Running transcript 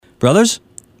Brothers,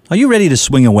 are you ready to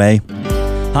swing away?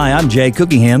 Hi, I'm Jay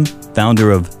Cookingham, founder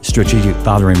of Strategic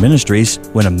Fathering Ministries,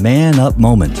 with a man-up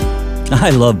moment. I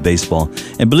love baseball,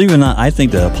 and believe it or not, I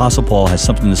think the Apostle Paul has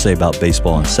something to say about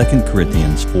baseball in 2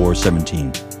 Corinthians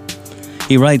 4:17.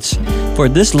 He writes, "For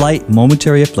this light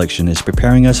momentary affliction is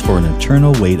preparing us for an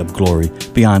eternal weight of glory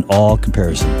beyond all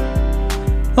comparison."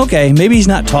 Okay, maybe he's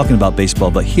not talking about baseball,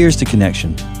 but here's the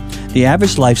connection. The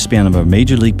average lifespan of a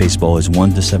Major League Baseball is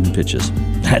 1 to 7 pitches.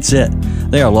 That's it.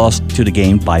 They are lost to the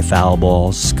game by foul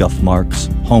balls, scuff marks,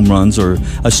 home runs, or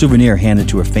a souvenir handed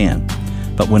to a fan.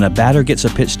 But when a batter gets a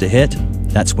pitch to hit,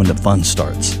 that's when the fun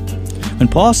starts. When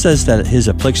Paul says that his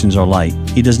afflictions are light,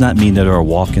 he does not mean that they are a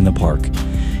walk in the park.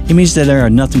 He means that they are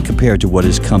nothing compared to what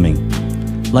is coming.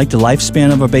 Like the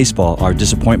lifespan of a baseball, our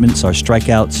disappointments, our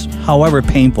strikeouts, however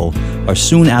painful, are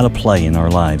soon out of play in our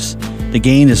lives. The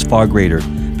gain is far greater,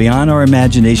 beyond our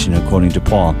imagination, according to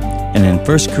Paul. And in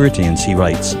 1 Corinthians, he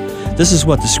writes, "This is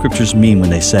what the scriptures mean when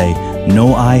they say,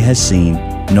 'No eye has seen,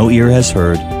 no ear has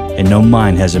heard, and no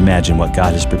mind has imagined what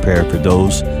God has prepared for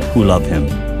those who love Him.'"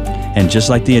 And just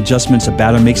like the adjustments a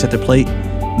batter makes at the plate,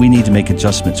 we need to make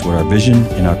adjustments with our vision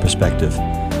and our perspective.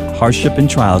 Hardship and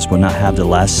trials will not have the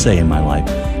last say in my life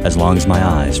as long as my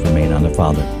eyes remain on the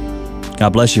Father.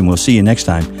 God bless you, and we'll see you next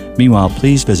time. Meanwhile,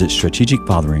 please visit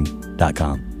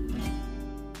strategicfathering.com.